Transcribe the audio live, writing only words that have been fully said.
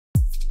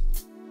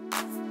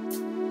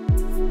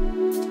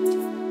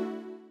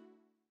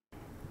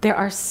there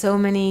are so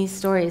many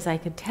stories I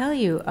could tell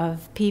you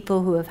of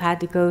people who have had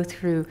to go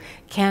through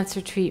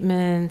cancer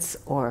treatments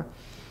or,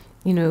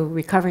 you know,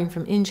 recovering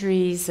from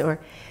injuries, or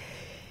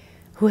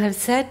who have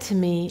said to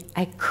me,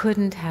 I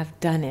couldn't have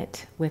done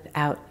it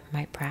without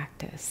my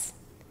practice.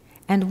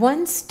 And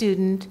one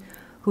student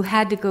who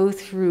had to go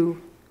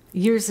through,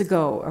 years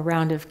ago, a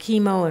round of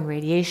chemo and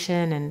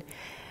radiation,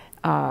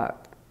 and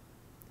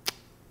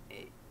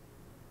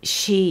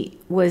she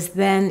was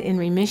then in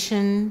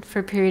remission for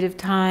a period of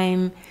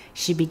time.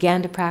 She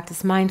began to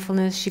practice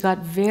mindfulness. She got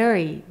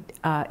very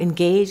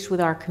engaged with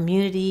our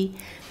community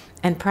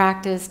and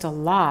practiced a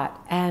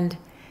lot. And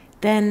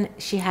then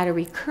she had a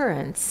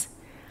recurrence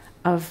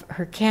of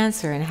her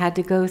cancer and had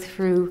to go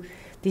through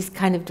these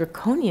kind of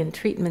draconian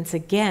treatments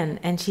again.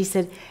 And she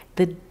said,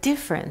 the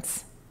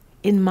difference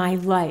in my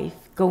life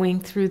going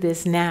through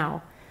this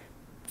now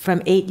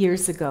from 8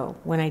 years ago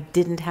when I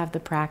didn't have the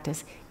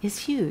practice is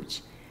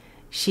huge.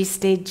 She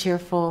stayed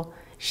cheerful.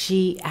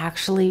 She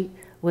actually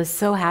was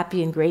so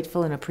happy and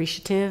grateful and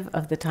appreciative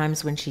of the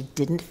times when she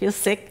didn't feel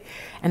sick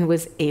and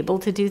was able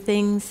to do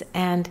things.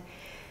 And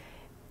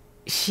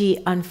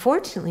she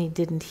unfortunately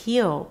didn't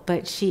heal,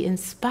 but she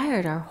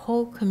inspired our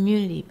whole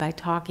community by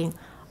talking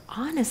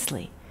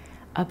honestly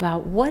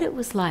about what it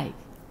was like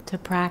to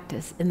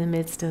practice in the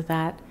midst of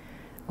that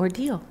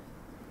ordeal,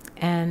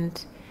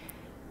 and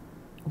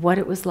what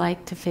it was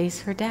like to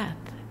face her death.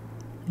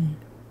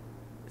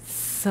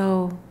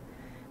 So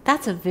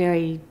that's a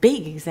very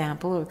big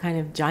example, or kind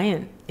of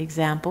giant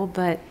example,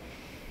 but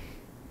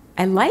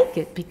I like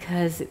it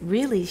because it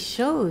really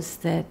shows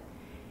that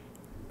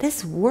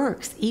this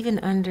works even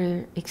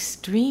under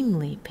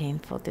extremely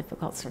painful,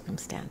 difficult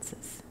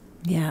circumstances.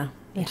 Yeah,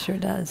 it sure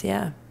does.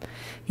 Yeah.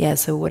 Yeah.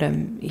 So what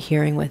I'm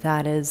hearing with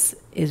that is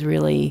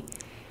really,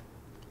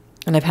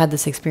 and I've had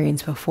this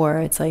experience before,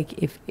 it's like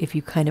if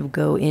you kind of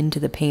go into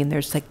the pain,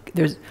 there's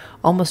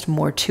almost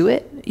more to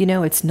it. You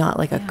know, it's not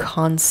like a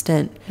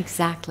constant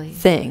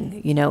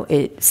thing. You know,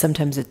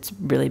 sometimes it's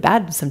really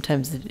bad.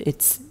 Sometimes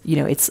it's, you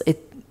know,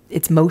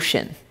 it's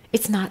motion.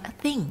 It's not a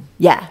thing.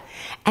 Yeah.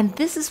 And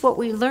this is what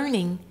we're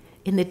learning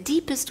in the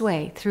deepest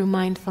way through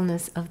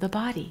mindfulness of the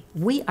body.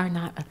 We are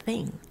not a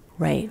thing.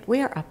 Right.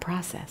 We are a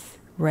process.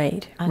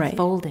 Right.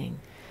 Unfolding.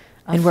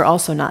 Right. And we're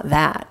also not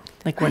that.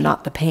 Like, we're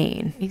not the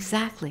pain.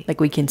 Exactly.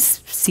 Like, we can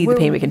see the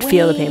pain, we can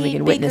feel the pain, we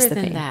can witness the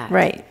pain. That.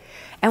 Right.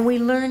 And we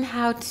learn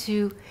how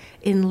to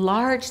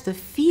enlarge the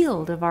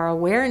field of our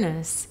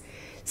awareness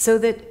so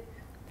that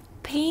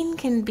pain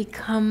can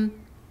become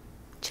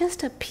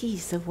just a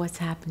piece of what's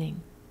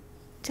happening,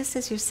 just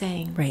as you're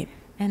saying. Right.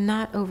 And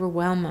not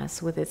overwhelm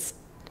us with its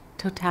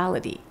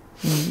totality.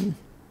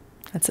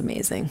 That's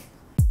amazing.